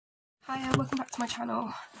Hi, welcome back to my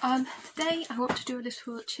channel. Today I want to do a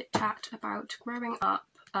little chit chat about growing up,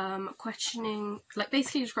 questioning, like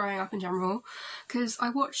basically just growing up in general, because I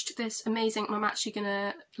watched this amazing, and I'm actually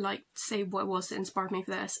gonna like say what it was that inspired me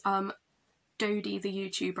for this. Dodie, the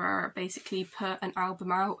YouTuber, basically put an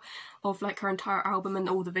album out of like her entire album and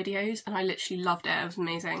all the videos, and I literally loved it. It was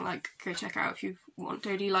amazing. Like, go check it out if you want.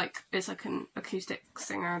 Dodie like is like an acoustic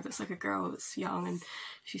singer that's like a girl that's young and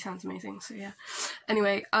she sounds amazing, so yeah.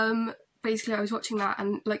 Anyway, basically I was watching that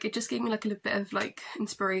and like it just gave me like a little bit of like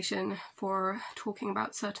inspiration for talking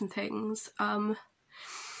about certain things. And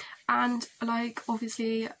like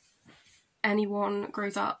obviously everyone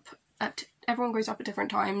grows up at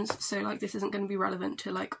different times, so like this isn't going to be relevant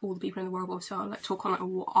to like all the people in the world, so I'll like talk on like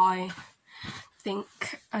what I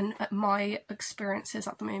think and my experiences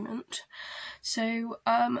at the moment. So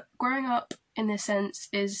growing up in this sense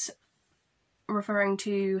is referring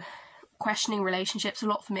to questioning relationships a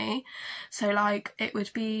lot for me. So like it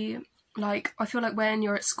would be like, I feel like when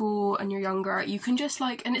you're at school and you're younger, you can just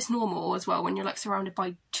like, and it's normal as well when you're like surrounded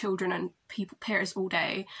by children and peers all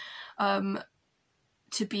day,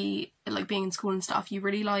 to be like being in school and stuff, you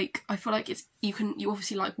really like, I feel like it's, you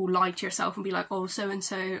obviously like will lie to yourself and be like, oh, so and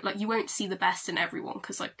so, like you won't see the best in everyone,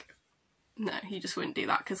 because like no, you just wouldn't do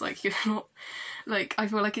that, because like you're not, like I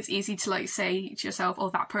feel like it's easy to like say to yourself, oh,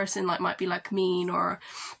 that person like might be like mean. Or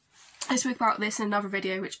I spoke about this in another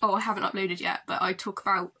video which, oh, I haven't uploaded yet, but I talk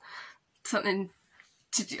about something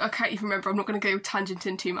to do, I can't even remember, I'm not going to go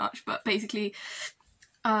tangenting too much, but basically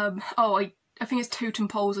I think it's totem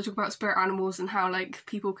poles. I talk about spirit animals and how like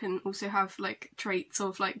people can also have like traits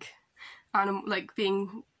of like animal, like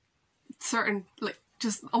being certain, like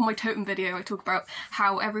just on my totem video I talk about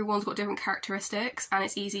how everyone's got different characteristics, and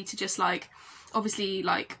it's easy to just like, obviously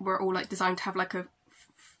like we're all like designed to have like a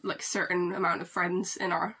like certain amount of friends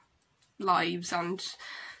in our lives, and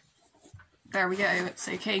there we go, it's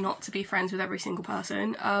okay not to be friends with every single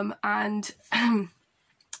person. And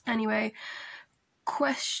anyway,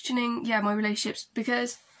 questioning my relationships,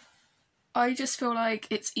 because I just feel like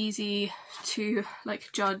it's easy to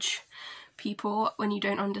like judge people when you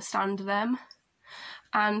don't understand them,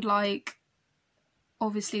 and like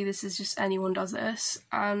obviously this is just, anyone does this.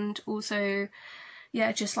 And also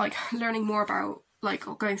just like learning more about like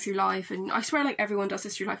going through life, and I swear like everyone does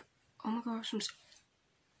this through life. Oh my gosh,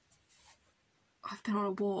 I've been on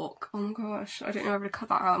a walk. Oh my gosh, I don't know whether to cut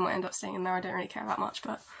that out. I might end up staying in there. I don't really care that much,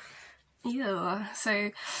 but yeah. So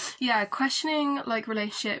yeah, questioning like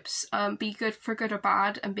relationships, be good for good or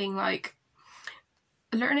bad, and being like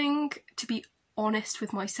learning to be honest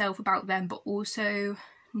with myself about them, but also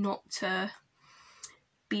not to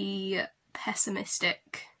be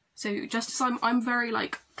pessimistic. So just as I'm very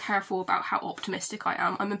like careful about how optimistic I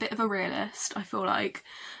am. I'm a bit of a realist, I feel like,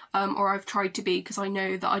 or I've tried to be, because I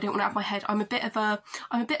know that I don't want to have my head. I'm a bit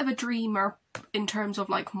of a dreamer in terms of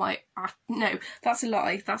like my no, that's a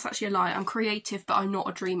lie. That's actually a lie. I'm creative, but I'm not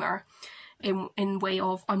a dreamer. In way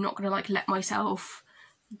of, I'm not gonna like let myself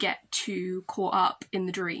get too caught up in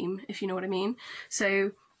the dream, if you know what I mean.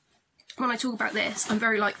 So when I talk about this, I'm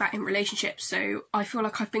very like that in relationships. So I feel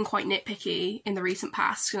like I've been quite nitpicky in the recent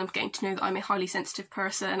past, and I'm getting to know that I'm a highly sensitive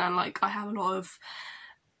person, and like I have a lot of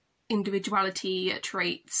individuality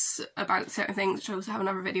traits about certain things, which I also have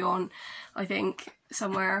another video on, I think,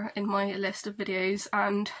 somewhere in my list of videos.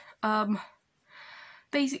 And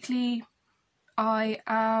basically I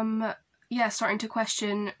am starting to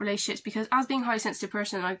question relationships, because as being a highly sensitive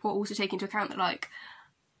person, I've got to also take into account that like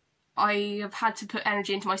I have had to put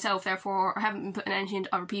energy into myself, therefore I haven't been putting energy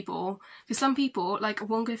into other people. Because some people, like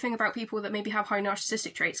one good thing about people that maybe have high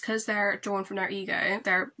narcissistic traits, because they're drawn from their ego,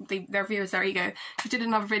 their view is their ego. I did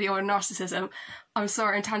another video on narcissism. I'm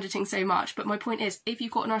sorry I'm tangenting so much, but my point is, if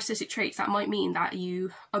you've got narcissistic traits, that might mean that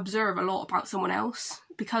you observe a lot about someone else,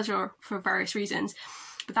 because you're, for various reasons.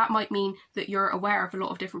 But that might mean that you're aware of a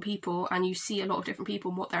lot of different people, and you see a lot of different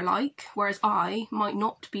people and what they're like, whereas I might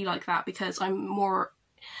not be like that, because I'm more,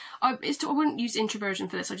 I wouldn't use introversion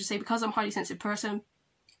for this. I just say, because I'm a highly sensitive person,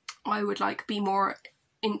 I would like be more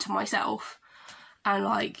into myself, and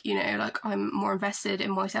like, you know, like I'm more invested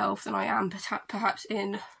in myself than I am perhaps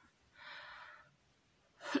in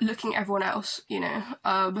looking at everyone else, you know.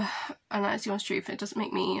 And that's the honest truth. It doesn't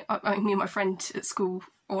make me, me and my friend at school,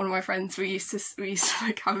 one of my friends, we used to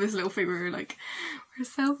like have this little thing where we were like, we're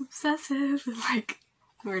so obsessive, and like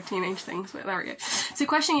we're teenage things, but there we go. So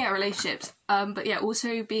questioning relationships, but yeah,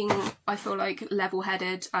 also being, I feel like,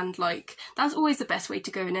 level-headed, and like that's always the best way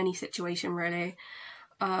to go in any situation, really,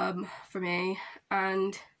 for me.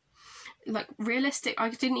 And like realistic, I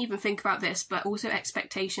didn't even think about this, but also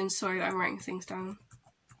expectations. Sorry, I'm writing things down.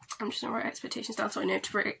 I'm just gonna write expectations down so I know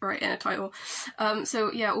to write in a title.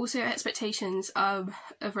 So yeah, also expectations of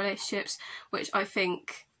relationships, which I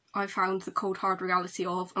think I found the cold hard reality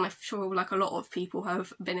of, and I'm sure like a lot of people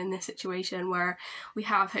have been in this situation where we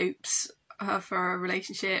have hopes for a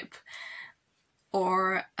relationship,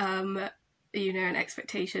 or you know, an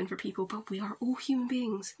expectation for people, but we are all human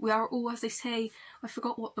beings. We are all, as they say, I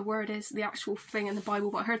forgot what the word is, the actual thing in the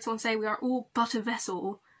Bible, but I heard someone say we are all but a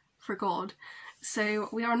vessel for God. So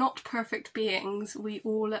we are not perfect beings. We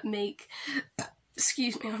all make,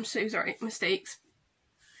 excuse me, I'm so sorry, mistakes.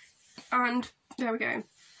 And there we go.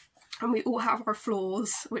 And we all have our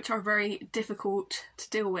flaws, which are very difficult to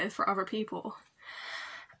deal with for other people.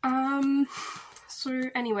 So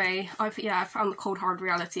anyway, I found the cold hard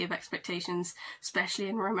reality of expectations, especially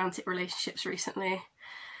in romantic relationships recently,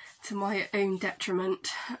 to my own detriment,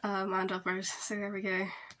 and others. So there we go.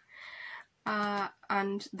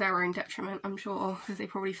 And their own detriment, I'm sure, because they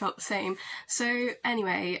probably felt the same. So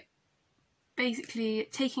anyway, basically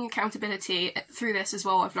taking accountability through this as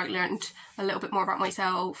well, I've like learned a little bit more about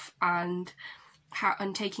myself and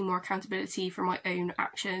taking more accountability for my own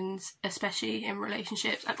actions, especially in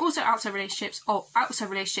relationships and also outside relationships. Outside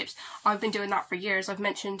relationships, I've been doing that for years. I've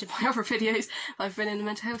mentioned in my other videos I've been in the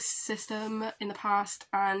mental health system in the past,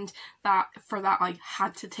 and for that I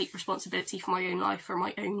had to take responsibility for my own life, for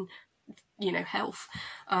my own, you know, health.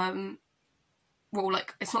 Well,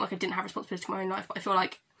 like, it's not like I didn't have responsibility for my own life, but I feel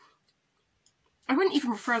like I wouldn't even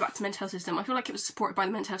refer that to mental health system. I feel like it was supported by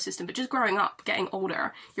the mental health system, but just growing up, getting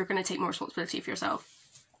older, you're going to take more responsibility for yourself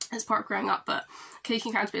as part of growing up. But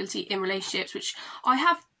taking accountability in relationships, which I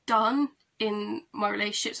have done in my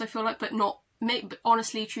relationships, I feel like, but not,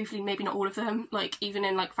 honestly, truthfully, maybe not all of them. Like, even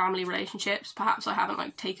in like family relationships, perhaps I haven't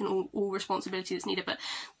like taken all responsibility that's needed, but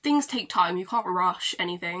things take time. You can't rush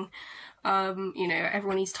anything. You know,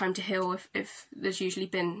 everyone needs time to heal. If there's usually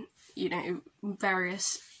been, you know,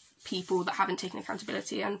 various people that haven't taken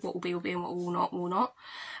accountability, and what will be and what will not.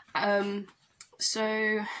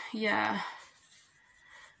 So yeah,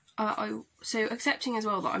 so accepting as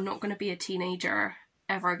well that I'm not going to be a teenager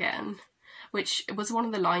ever again, which was one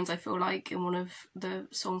of the lines I feel like in one of the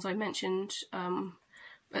songs I mentioned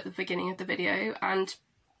at the beginning of the video, and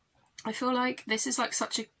I feel like this is like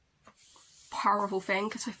such a powerful thing,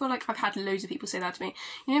 because I feel like I've had loads of people say that to me.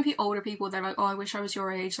 You know, older people, they're like, oh, I wish I was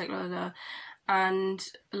your age, like blah, blah, blah. And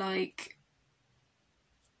like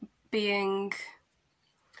being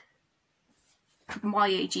my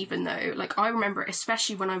age, even though like I remember,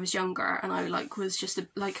 especially when I was younger and I like was just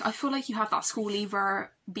like, I feel like you have that school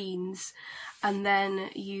leaver beans, and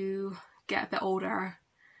then you get a bit older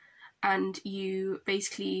and you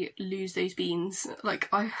basically lose those beans. Like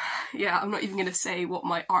I'm not even gonna say what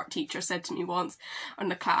my art teacher said to me once in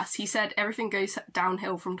the class. He said everything goes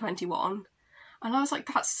downhill from 21. And I was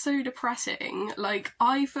like, that's so depressing. Like,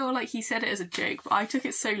 I feel like he said it as a joke, but I took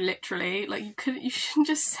it so literally. Like, you shouldn't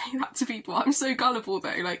just say that to people. I'm so gullible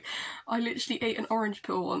though. Like, I literally ate an orange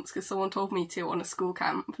peel once because someone told me to on a school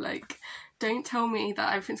camp. Like, don't tell me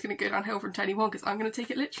that everything's going to go downhill from 21 because I'm going to take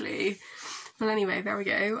it literally. But anyway, there we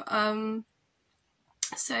go.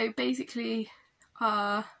 So basically,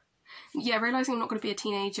 yeah, realising I'm not going to be a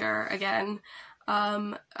teenager again.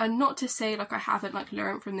 And not to say like I haven't like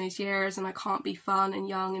learned from those years and I can't be fun and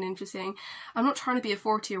young and interesting. I'm not trying to be a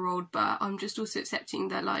 40-year-old, but I'm just also accepting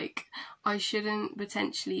that like I shouldn't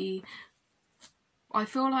potentially, I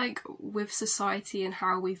feel like with society and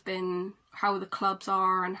how we've been, how the clubs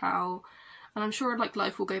are and I'm sure like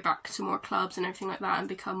life will go back to more clubs and everything like that and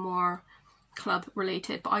become more club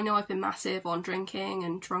related, but I know I've been massive on drinking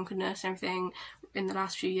and drunkenness and everything in the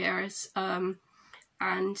last few years.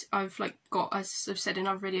 And I've like got, as I've said in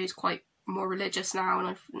other videos, quite more religious now,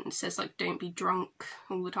 and it says like don't be drunk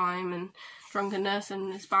all the time and drunkenness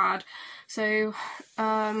and it's bad. So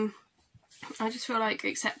I just feel like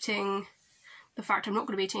accepting the fact I'm not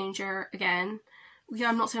going to be a teenager again. Yeah,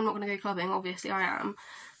 I'm not saying I'm not going to go clubbing, obviously I am.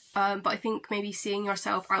 But I think maybe seeing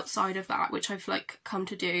yourself outside of that, which I've like come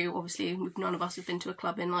to do. Obviously none of us have been to a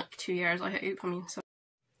club in like 2 years, I hope. I mean, so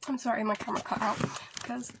I'm sorry my camera cut out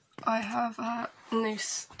because I have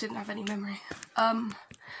didn't have any memory.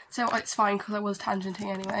 So it's fine because I was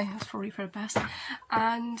tangenting anyway. That's probably for the best.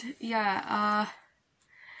 And yeah,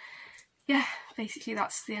 basically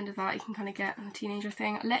that's the end of that. You can kind of get the teenager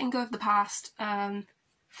thing, letting go of the past.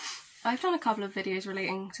 I've done a couple of videos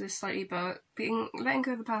relating to this slightly, but letting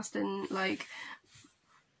go of the past and like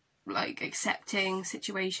accepting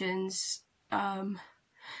situations.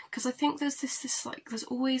 Because I think there's this like, there's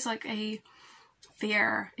always like a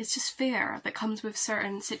fear. It's just fear that comes with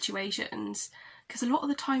certain situations. Because a lot of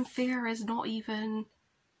the time fear is not even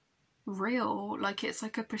real. Like, it's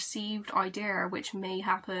like a perceived idea which may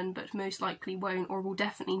happen but most likely won't, or will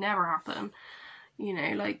definitely never happen. You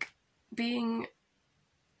know, like, being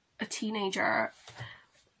a teenager,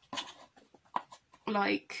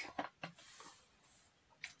 like,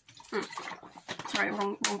 sorry,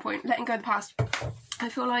 wrong point. Letting go of the past. I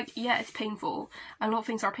feel like, yeah, it's painful, and a lot of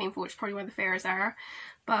things are painful, which is probably why the fear is there,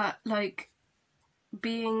 but, like,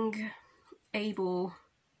 being able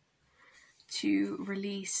to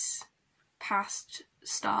release past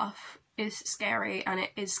stuff is scary, and it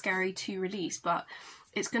is scary to release, but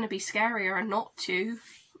it's going to be scarier not to.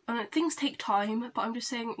 And things take time, but I'm just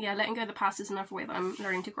saying, yeah, letting go of the past is another way that I'm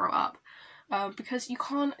learning to grow up, because you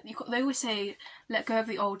can't, they always say let go of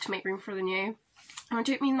the old to make room for the new. And I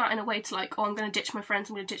don't mean that in a way to like, oh, I'm going to ditch my friends,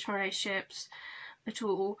 I'm going to ditch my relationships at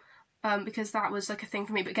all, because that was like a thing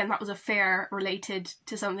for me. But again, that was a fear related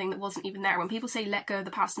to something that wasn't even there. When people say let go of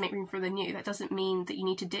the past and make room for the new, that doesn't mean that you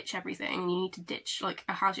need to ditch everything and you need to ditch like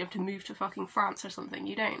a house, you have to move to fucking France or something.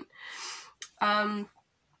 You don't.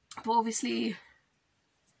 But obviously,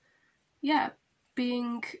 yeah,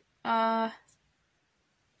 being, letting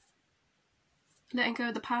go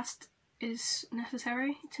of the past is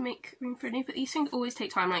necessary to make room for new, but these things always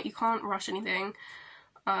take time. Like, you can't rush anything.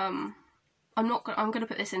 I'm gonna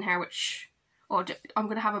put this in here, I'm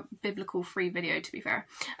gonna have a biblical free video, to be fair.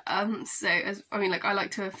 So, I mean, like, I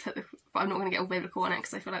like to put but I'm not gonna get all biblical on it,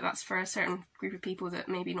 because I feel like that's for a certain group of people that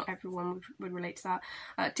maybe not everyone would relate to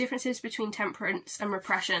that. Differences between temperance and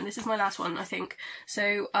repression. This is my last one, I think.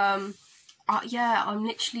 So, yeah, I'm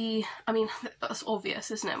literally, I mean, that's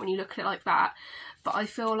obvious, isn't it, when you look at it like that? But I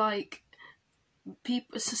feel like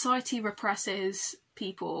society represses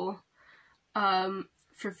people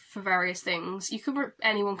for various things.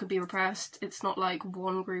 Anyone could be repressed. It's not like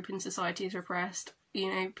one group in society is repressed. You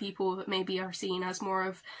know, people that maybe are seen as more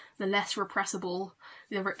of the less repressible,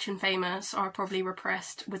 the rich and famous, are probably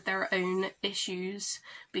repressed with their own issues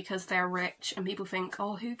because they're rich, and people think,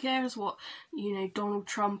 oh, who cares what, you know, Donald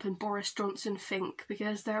Trump and Boris Johnson think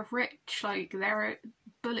because they're rich, like, they're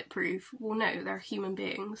bulletproof. Well, no, they're human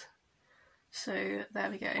beings. So there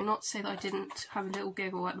we go. Not to say that I didn't have a little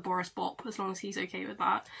giggle at the Boris Bop, as long as he's okay with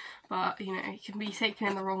that, but, you know, it can be taken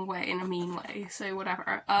in the wrong way, in a mean way, so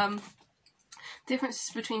whatever.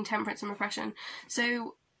 Differences between temperance and repression.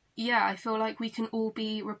 So, yeah, I feel like we can all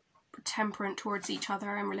be temperate towards each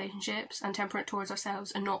other in relationships, and temperate towards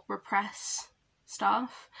ourselves, and not repress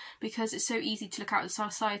stuff, because it's so easy to look out at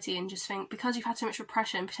society and just think, because you've had so much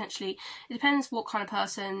repression, potentially, it depends what kind of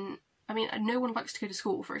person. I mean, no one likes to go to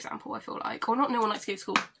school, for example, I feel like. Or not no one likes to go to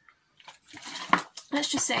school. Let's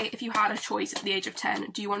just say, if you had a choice at the age of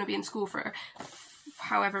 10, do you want to be in school for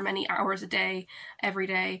however many hours a day, every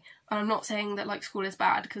day? And I'm not saying that, like, school is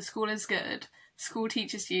bad, because school is good. School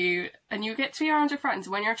teaches you, and you get to be around your friends.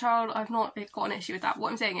 When you're a child, I've not got an issue with that.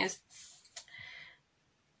 What I'm saying is,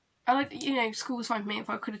 I like, you know, school was fine for me. If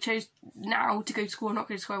I could have chose now to go to school or not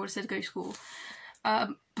go to school, I would have said go to school. But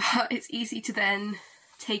it's easy to then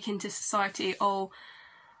take into society, oh,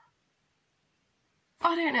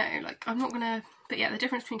 I don't know, like, I'm not gonna, but yeah, the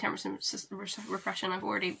difference between temperance and repression, I've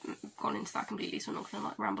already gone into that completely, so I'm not gonna,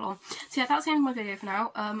 like, ramble on. So yeah, that's the end of my video for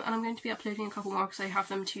now, and I'm going to be uploading a couple more because I have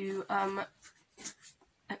them to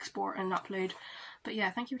export and upload. But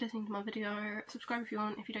yeah, thank you for listening to my video. Subscribe if you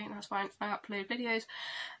want. If you don't, that's fine. I upload videos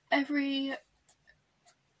every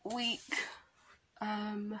week,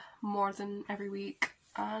 more than every week,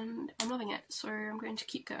 and I'm loving it, so I'm going to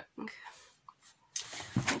keep going.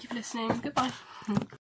 Thank you for listening. Goodbye.